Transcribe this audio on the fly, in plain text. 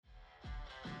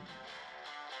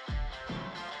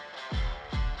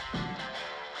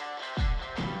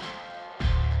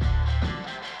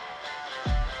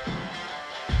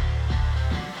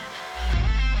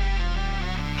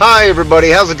Hi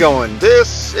everybody, how's it going?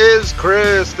 This is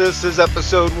Chris. This is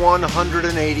episode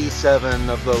 187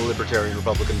 of the Libertarian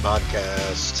Republican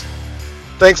podcast.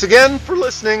 Thanks again for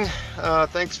listening.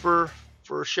 Thanks for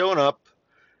showing up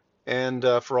and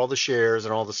for all the shares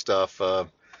and all the stuff.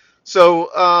 This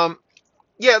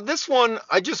one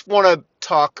I just want to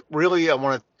talk. Really, I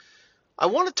want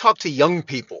to talk to young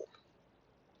people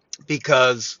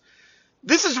because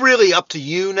this is really up to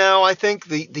you now. I think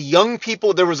the young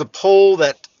people. There was a poll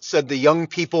that said the young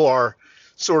people are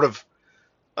sort of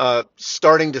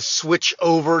starting to switch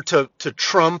over to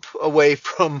Trump away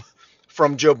from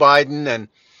Joe Biden,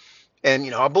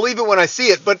 and I believe it when I see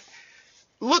it. But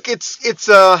look, it's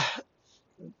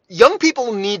young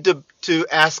people need to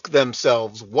ask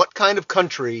themselves, what kind of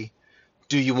country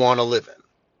do you want to live in?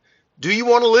 Do you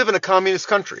want to live in a communist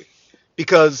country?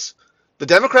 Because the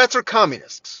Democrats are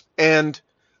communists, and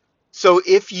so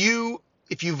if you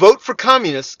vote for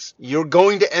communists, you're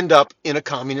going to end up in a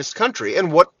communist country.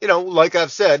 And like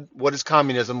I've said, what is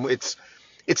communism? It's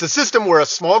a system where a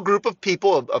small group of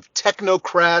people, of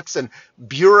technocrats and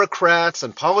bureaucrats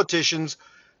and politicians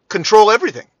control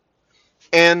everything.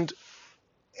 And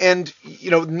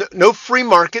no free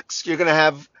markets. You're going to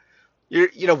have,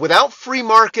 without free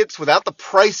markets, without the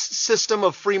price system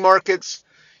of free markets,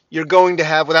 you're going to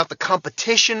have, without the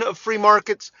competition of free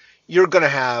markets, you're going to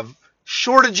have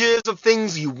shortages of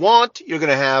things you want. You're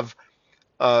going to have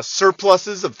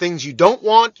surpluses of things you don't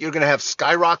want. You're going to have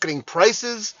skyrocketing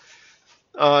prices.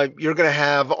 You're going to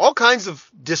have all kinds of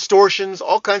distortions,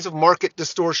 all kinds of market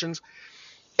distortions.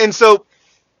 And so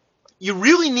you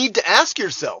really need to ask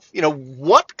yourself,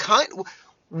 what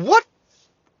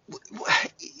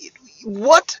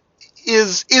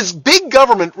is big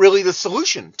government really the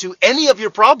solution to any of your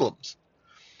problems?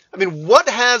 I mean, what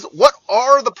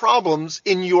are the problems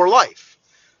in your life?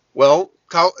 Well,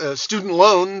 student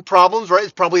loan problems, right?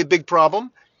 It's probably a big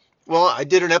problem. Well, I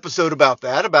did an episode about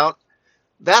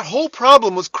that whole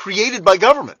problem was created by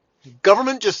government.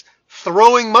 Government just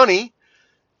throwing money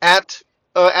at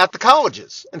the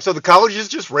colleges. And so the colleges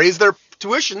just raise their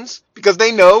tuitions because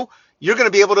they know you're going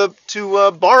to be able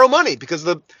to borrow money because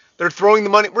they're throwing the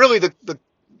money. Really, the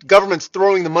government's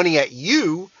throwing the money at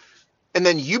you, and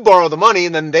then you borrow the money,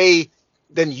 and then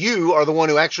you are the one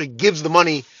who actually gives the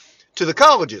money to the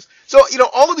colleges. So,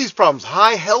 all of these problems,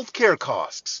 high healthcare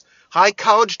costs, high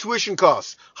college tuition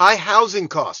costs, high housing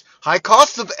costs, high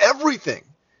costs of everything.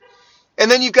 And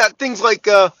then you've got things like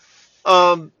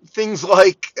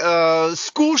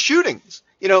school shootings.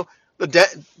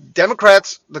 The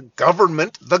Democrats, the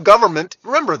government,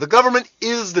 remember, the government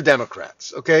is the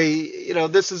Democrats, okay?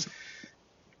 This is,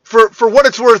 for what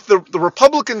it's worth, the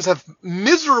Republicans have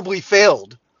miserably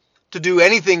failed to do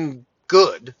anything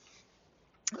good.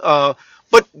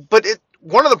 But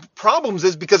one of the problems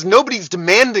is because nobody's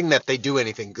demanding that they do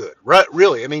anything good, right?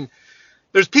 Really, I mean,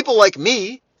 there's people like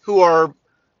me who are,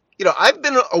 I've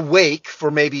been awake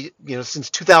for maybe, since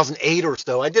 2008 or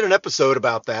so. I did an episode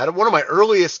about that. One of my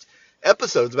earliest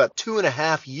episodes, about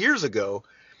 2.5 years ago,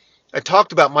 I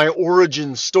talked about my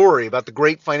origin story, about the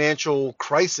great financial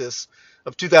crisis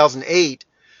of 2008,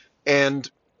 and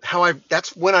how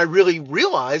that's when I really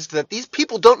realized that these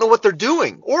people don't know what they're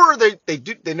doing, or they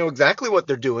know exactly what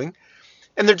they're doing,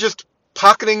 and they're just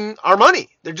pocketing our money.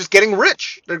 They're just getting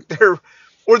rich.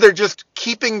 They're just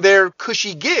keeping their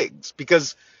cushy gigs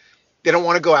because they don't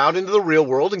want to go out into the real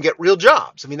world and get real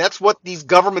jobs. I mean, that's what these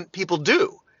government people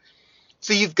do.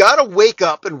 So you've got to wake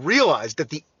up and realize that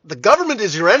the government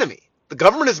is your enemy. The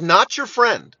government is not your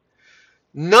friend.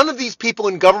 None of these people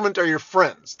in government are your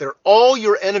friends. They're all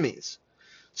your enemies.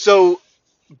 So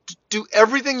do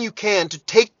everything you can to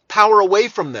take power away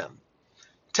from them.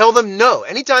 Tell them no.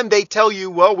 Anytime they tell you,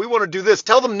 well, we want to do this,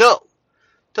 tell them no.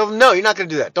 Tell them no, you're not going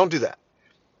to do that. Don't do that.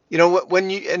 When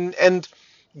you and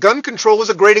gun control is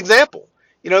a great example.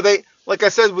 They, like I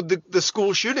said, with the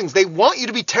school shootings, they want you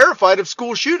to be terrified of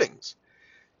school shootings.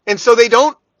 And so they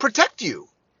don't protect you.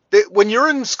 When you're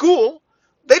in school,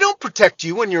 they don't protect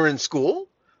you when you're in school.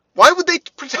 Why would they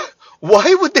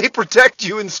protect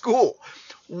you in school?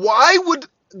 Why would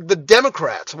the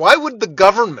Democrats, why would the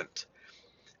government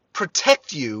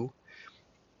protect you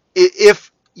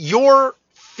if your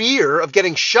fear of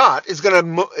getting shot is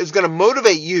going to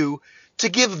motivate you to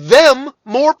give them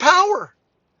more power?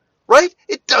 Right?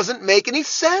 It doesn't make any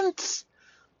sense.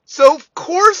 So of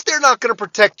course they're not going to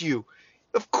protect you.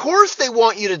 Of course they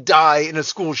want you to die in a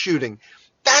school shooting.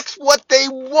 That's what they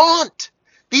want.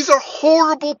 These are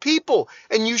horrible people,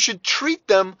 and you should treat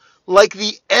them like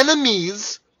the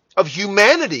enemies of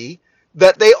humanity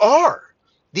that they are.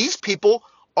 These people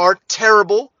are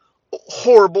terrible,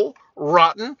 horrible,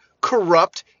 rotten,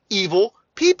 corrupt, evil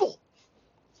people,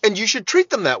 and you should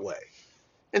treat them that way.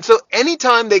 And so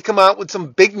anytime they come out with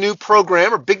some big new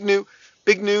program or big new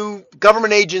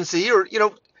government agency, or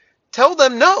tell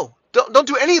them no, don't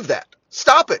do any of that.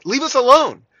 Stop it. Leave us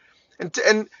alone.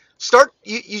 And start.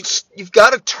 You've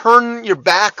got to turn your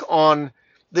back on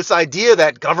this idea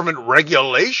that government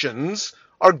regulations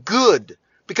are good,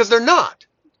 because they're not.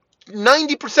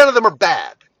 90% of them are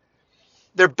bad.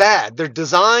 They're bad. They're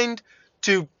designed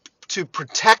to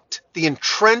protect the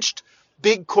entrenched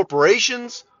big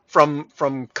corporations from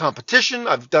competition.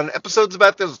 I've done episodes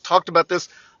about this, talked about this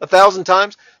 1,000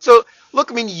 times. So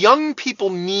look, I mean, young people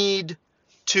need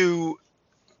to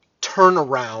turn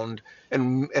around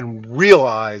and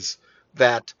realize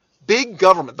that big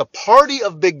government, the party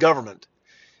of big government,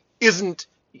 isn't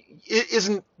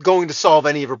going to solve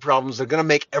any of our problems. They're going to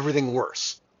make everything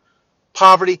worse.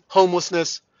 Poverty,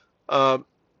 homelessness,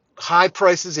 high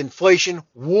prices, inflation,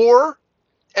 war,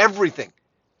 everything,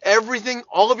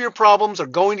 all of your problems are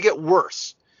going to get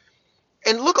worse.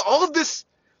 And look, all of this,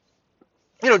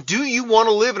 do you want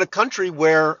to live in a country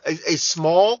where a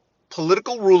small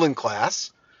political ruling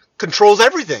class controls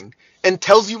everything and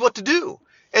tells you what to do?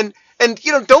 And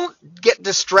don't get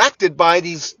distracted by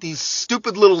these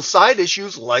stupid little side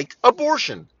issues like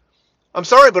abortion. I'm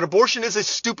sorry, but abortion is a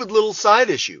stupid little side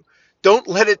issue. Don't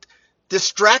let it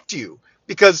distract you,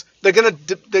 because they're gonna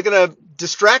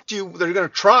distract you. They're gonna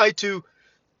try to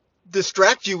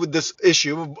distract you with this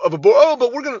issue of abortion. Oh,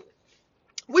 but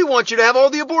we want you to have all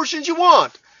the abortions you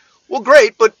want. Well,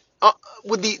 great, but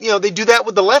with they do that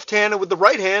with the left hand, and with the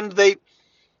right hand, they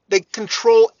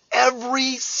control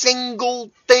every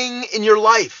single thing in your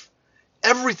life.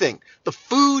 Everything. The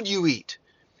food you eat.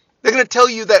 They're going to tell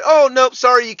you that, oh, no,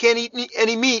 sorry, you can't eat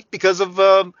any meat because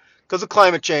of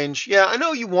climate change. Yeah, I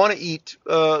know you want to eat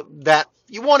that.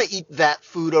 You want to eat that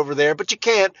food over there, but you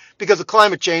can't because of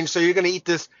climate change, so you're going to eat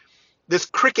this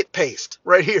cricket paste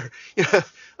right here. I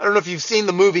don't know if you've seen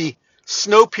the movie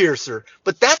Snowpiercer,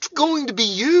 but that's going to be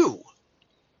you.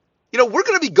 We're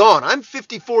going to be gone. I'm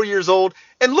 54 years old,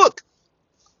 and look,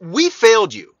 we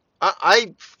failed you.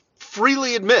 I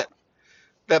freely admit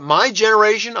that my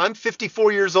generation, I'm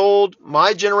 54 years old,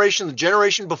 my generation, the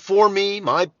generation before me,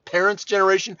 my parents'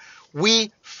 generation,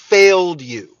 we failed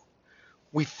you.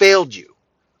 We failed you.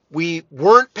 We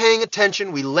weren't paying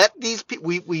attention. We let these people,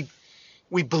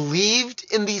 we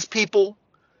believed in these people.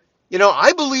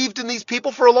 I believed in these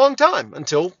people for a long time,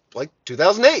 until like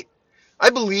 2008. I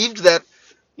believed that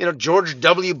George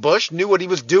W. Bush knew what he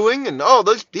was doing, and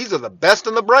these are the best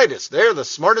and the brightest. They're the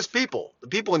smartest people. The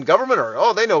people in government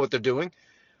they know what they're doing.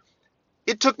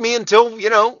 It took me until,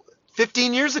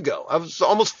 15 years ago. I was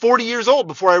almost 40 years old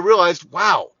before I realized,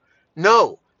 wow,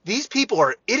 no, these people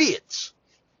are idiots.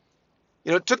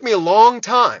 It took me a long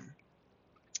time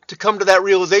to come to that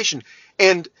realization.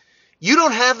 And you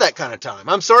don't have that kind of time.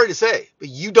 I'm sorry to say, but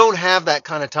you don't have that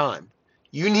kind of time.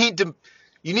 You need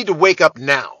to wake up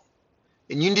now.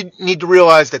 And you need to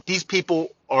realize that these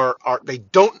people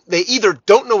they either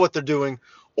don't know what they're doing,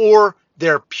 or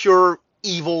they're pure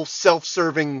evil,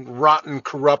 self-serving, rotten,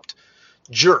 corrupt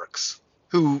jerks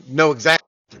who know exactly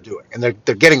what they're doing, and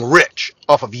they're getting rich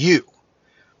off of you.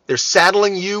 They're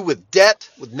saddling you with debt,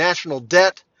 with national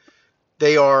debt.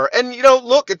 They are, and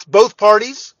look, it's both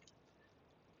parties,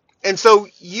 and so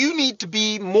you need to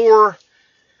be more.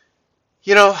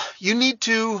 You need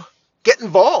to get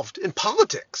involved in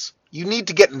politics. You need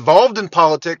to get involved in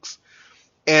politics,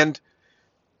 and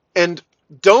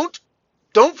don't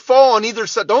fall on either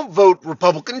side. Don't vote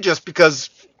Republican just because,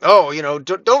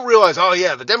 don't realize,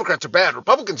 the Democrats are bad,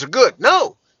 Republicans are good.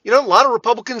 No, a lot of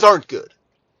Republicans aren't good.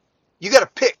 You got to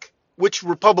pick which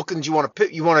Republicans you want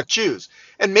to choose.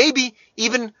 And maybe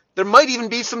there might even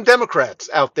be some Democrats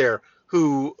out there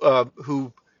who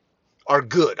are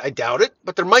good. I doubt it,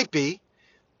 but there might be.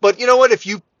 But you know what? If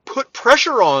you put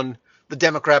pressure on the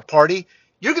Democrat Party,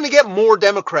 you're going to get more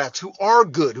Democrats who are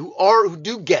good, who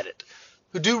do get it,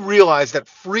 who do realize that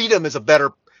freedom is a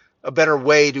better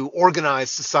way to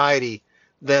organize society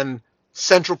than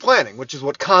central planning, which is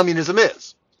what communism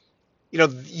is.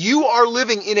 You are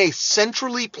living in a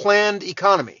centrally planned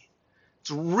economy.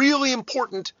 It's really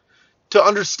important to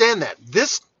understand that.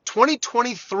 This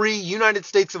 2023 United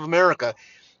States of America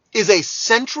is a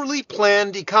centrally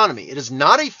planned economy. It is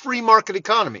not a free market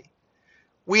economy.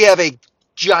 We have a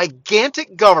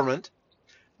gigantic government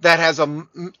that has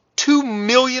 2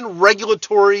 million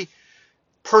regulatory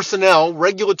personnel,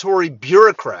 regulatory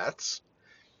bureaucrats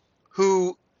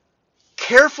who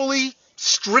carefully,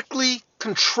 strictly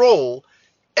control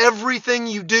everything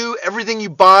you do, everything you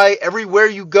buy, everywhere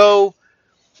you go,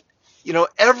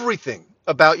 everything.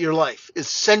 about your life is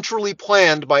centrally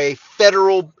planned by a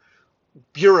federal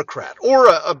bureaucrat, or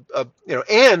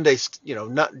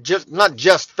not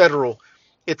just federal,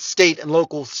 it's state and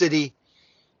local city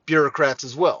bureaucrats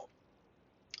as well.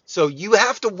 So you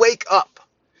have to wake up,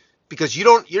 because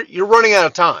you're running out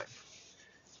of time.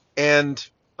 And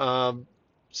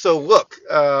so look,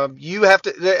 you have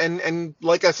to, and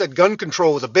like I said, gun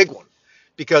control is a big one,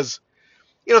 because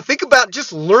think about,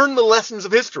 just learn the lessons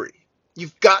of history.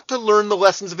 You've got to learn the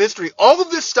lessons of history. All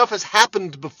of this stuff has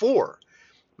happened before.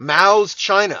 Mao's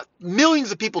China,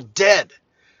 millions of people dead.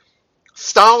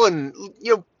 Stalin,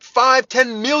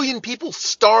 5-10 million people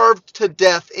starved to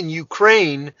death in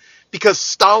Ukraine because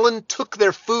Stalin took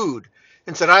their food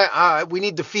and said, we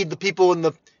need to feed the people in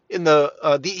the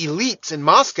elites in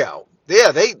Moscow.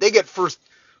 Yeah, they get first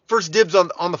dibs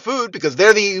on the food because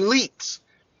they're the elites.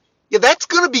 Yeah, that's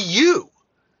going to be you.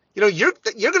 You're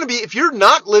going to be, if you're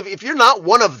not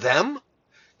one of them,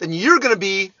 then you're going to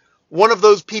be one of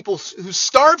those people who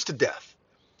starves to death.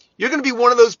 You're going to be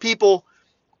one of those people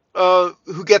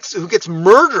who gets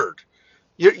murdered.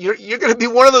 You're going to be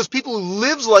one of those people who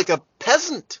lives like a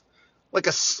peasant, like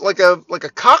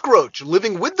a cockroach,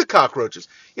 living with the cockroaches.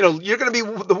 You're going to be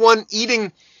the one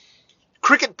eating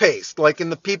cricket paste, like in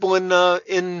the people in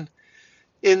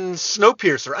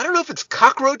Snowpiercer. I don't know if it's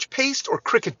cockroach paste or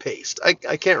cricket paste. I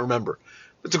can't remember.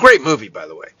 It's a great movie, by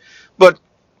the way. But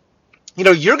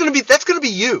that's going to be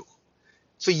you.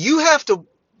 So you have to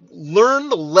learn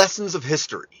the lessons of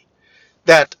history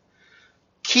that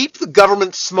keep the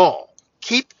government small,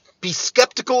 be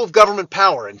skeptical of government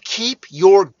power, and keep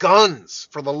your guns.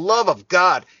 For the love of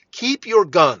God, keep your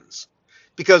guns.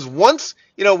 Because once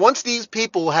these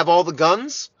people have all the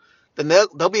guns, then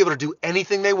they'll be able to do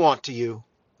anything they want to you.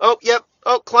 Oh, yep.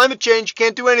 Oh, climate change,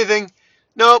 can't do anything.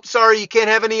 Nope, sorry, you can't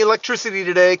have any electricity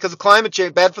today because of climate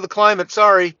change. Bad for the climate,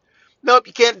 sorry. Nope,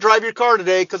 you can't drive your car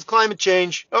today because of climate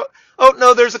change. Oh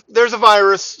no, there's a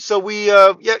virus, so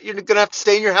you're gonna have to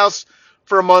stay in your house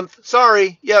for a month.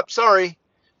 Sorry, yep, sorry.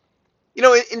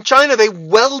 In China, they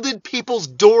welded people's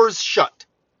doors shut.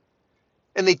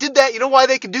 And they did that, you know why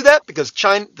they could do that? Because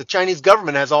the Chinese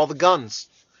government has all the guns.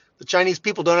 The Chinese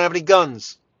people don't have any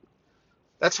guns.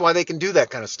 That's why they can do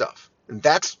that kind of stuff. And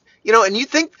that's, and you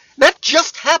think that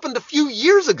just happened a few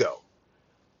years ago.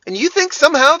 And you think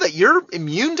somehow that you're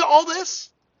immune to all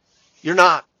this? You're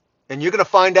not. And you're going to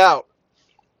find out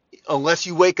unless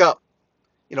you wake up.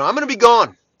 I'm going to be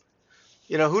gone.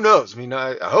 Who knows? I mean,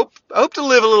 I hope to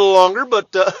live a little longer,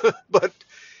 but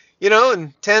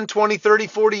in 10, 20, 30,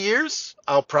 40 years,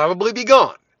 I'll probably be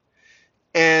gone.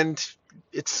 And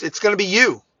it's going to be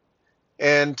you.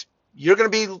 And you're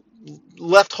going to be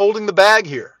left holding the bag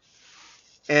here.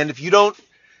 And if you don't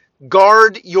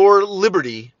guard your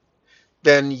liberty,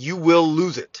 then you will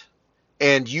lose it.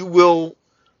 And you will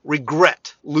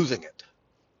regret losing it.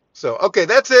 So, okay,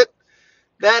 that's it.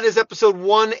 That is episode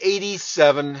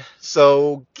 187.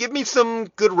 So give me some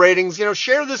good ratings.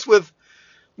 Share this with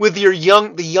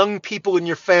the young people in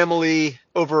your family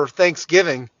over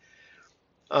Thanksgiving.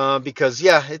 Because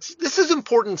this is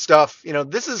important stuff.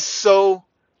 This is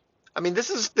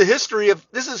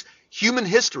this is human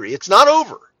history. It's not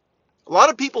over. A lot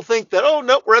of people think that, oh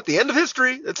no, we're at the end of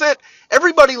history. That's it.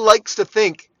 Everybody likes to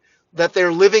think that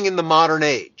they're living in the modern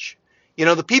age.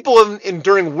 The people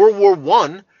during World War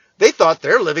I, they thought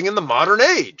they're living in the modern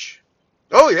age.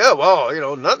 Oh yeah, well,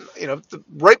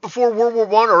 right before World War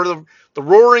I or the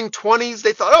Roaring 20s,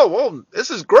 they thought, oh well,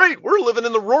 this is great. We're living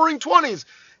in the Roaring 20s.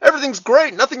 Everything's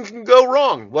great. Nothing can go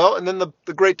wrong. Well, and then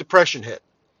the Great Depression hit.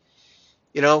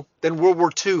 Then World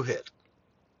War II hit.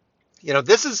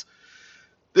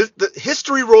 The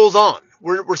history rolls on.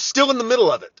 We're still in the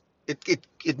middle of it.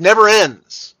 It never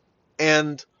ends.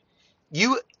 And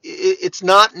it's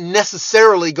not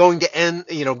necessarily going to end,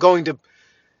 going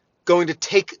to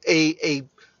take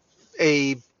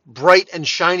a bright and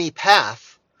shiny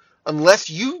path unless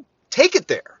you take it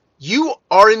there. You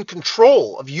are in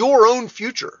control of your own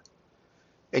future.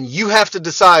 And you have to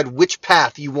decide which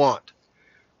path you want.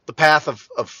 The path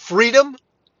of freedom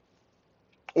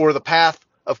or the path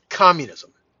of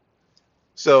communism.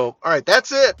 So, all right,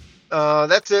 that's it.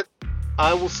 That's it.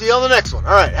 I will see you on the next one.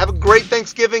 All right, have a great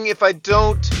Thanksgiving if I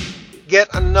don't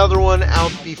get another one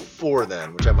out before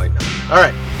then, which I might not. All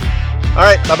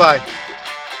right, bye-bye.